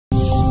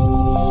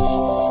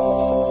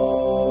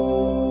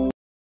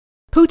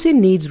Putin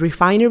needs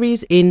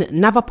refineries in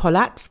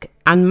Navapolatsk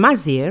and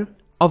Mazyr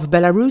of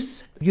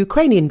Belarus.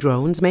 Ukrainian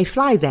drones may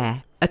fly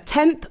there. A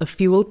tenth of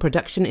fuel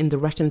production in the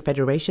Russian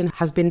Federation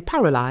has been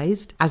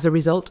paralyzed as a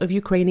result of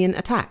Ukrainian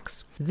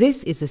attacks.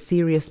 This is a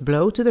serious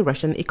blow to the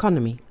Russian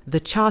economy. The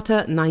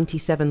Charter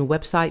 97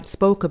 website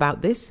spoke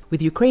about this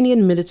with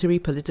Ukrainian military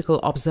political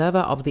observer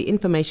of the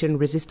information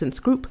resistance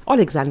group,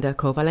 Alexander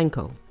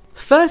Kovalenko.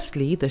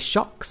 Firstly, the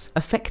shocks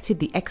affected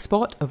the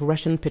export of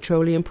Russian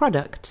petroleum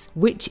products,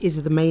 which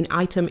is the main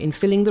item in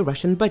filling the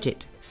Russian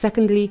budget.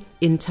 Secondly,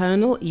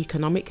 internal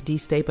economic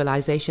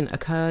destabilization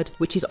occurred,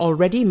 which is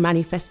already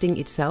manifesting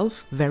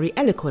itself very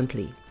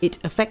eloquently. It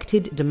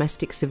affected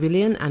domestic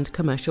civilian and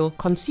commercial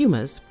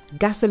consumers.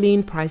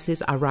 Gasoline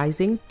prices are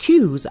rising,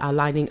 queues are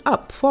lining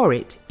up for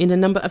it in a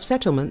number of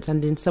settlements,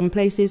 and in some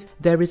places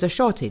there is a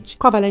shortage,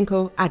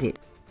 Kovalenko added.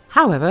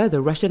 However,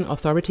 the Russian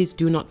authorities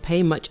do not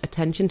pay much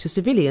attention to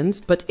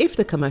civilians, but if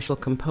the commercial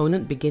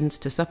component begins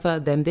to suffer,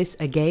 then this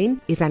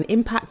again is an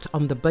impact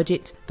on the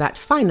budget that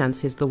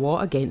finances the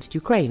war against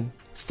Ukraine.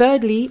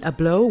 Thirdly, a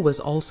blow was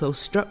also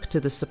struck to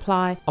the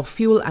supply of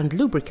fuel and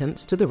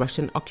lubricants to the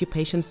Russian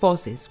occupation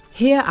forces.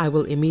 Here I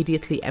will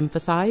immediately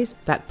emphasize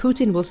that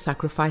Putin will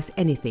sacrifice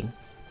anything.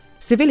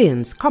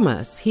 Civilians,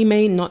 commerce, he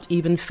may not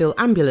even fill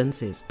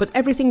ambulances, but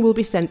everything will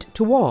be sent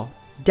to war.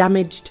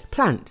 Damaged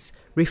plants,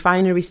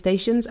 refinery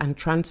stations and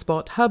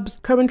transport hubs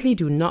currently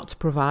do not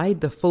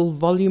provide the full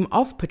volume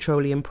of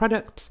petroleum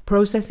products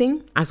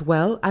processing as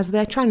well as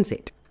their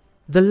transit.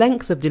 The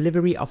length of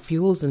delivery of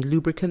fuels and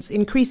lubricants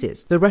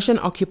increases. The Russian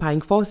occupying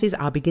forces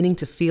are beginning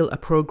to feel a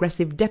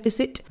progressive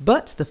deficit,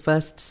 but the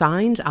first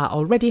signs are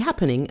already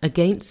happening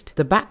against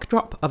the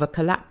backdrop of a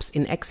collapse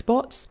in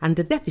exports and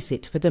a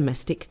deficit for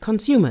domestic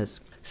consumers.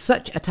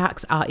 Such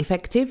attacks are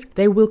effective.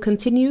 They will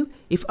continue,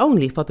 if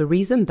only for the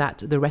reason that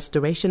the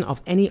restoration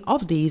of any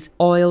of these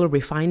oil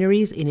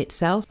refineries in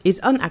itself is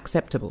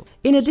unacceptable.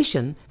 In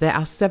addition, there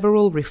are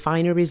several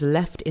refineries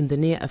left in the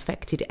near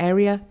affected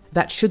area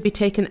that should be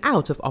taken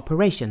out of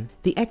operation,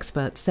 the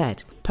expert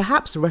said.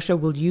 Perhaps Russia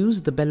will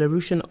use the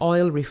Belarusian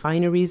oil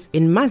refineries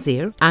in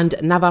Mazyr and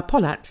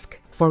Navapolatsk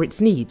for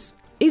its needs.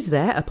 Is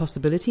there a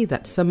possibility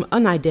that some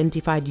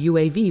unidentified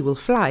UAV will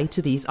fly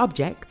to these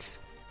objects?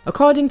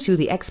 According to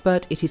the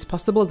expert, it is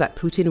possible that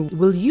Putin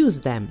will use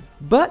them,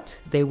 but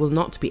they will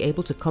not be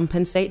able to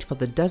compensate for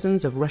the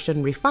dozens of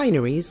Russian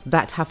refineries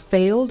that have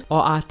failed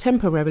or are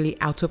temporarily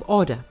out of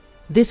order.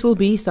 This will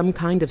be some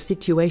kind of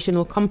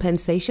situational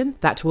compensation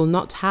that will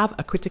not have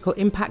a critical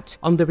impact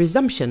on the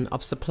resumption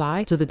of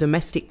supply to the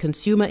domestic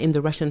consumer in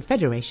the Russian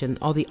Federation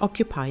or the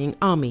occupying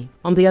army.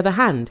 On the other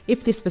hand,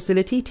 if this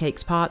facility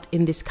takes part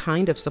in this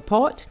kind of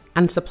support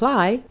and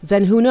supply,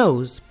 then who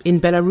knows?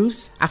 In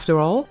Belarus, after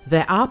all,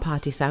 there are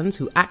partisans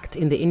who act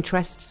in the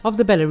interests of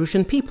the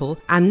Belarusian people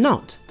and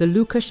not the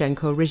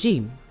Lukashenko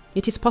regime.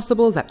 It is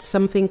possible that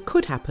something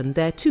could happen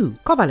there too,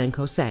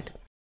 Kovalenko said.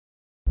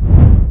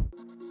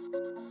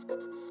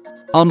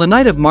 On the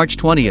night of March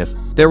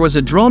 20th, there was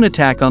a drone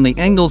attack on the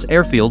Engels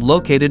airfield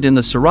located in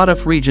the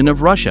Saratov region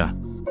of Russia.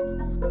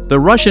 The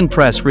Russian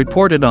press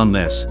reported on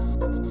this.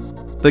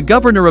 The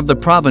governor of the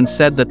province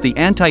said that the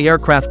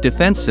anti-aircraft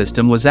defense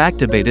system was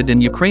activated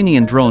and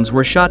Ukrainian drones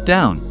were shot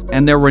down,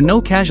 and there were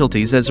no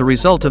casualties as a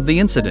result of the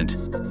incident.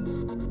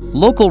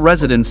 Local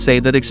residents say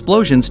that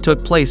explosions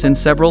took place in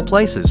several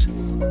places.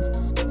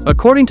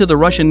 According to the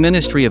Russian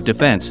Ministry of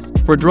Defense,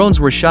 4 drones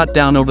were shot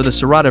down over the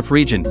Saratov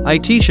region.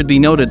 It should be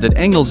noted that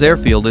Engels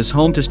airfield is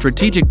home to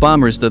strategic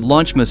bombers that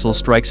launch missile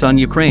strikes on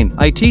Ukraine.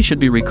 It should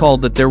be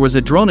recalled that there was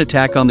a drone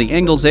attack on the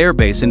Engels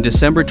airbase in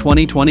December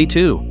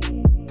 2022.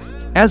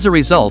 As a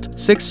result,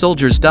 6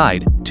 soldiers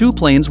died, 2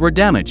 planes were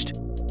damaged.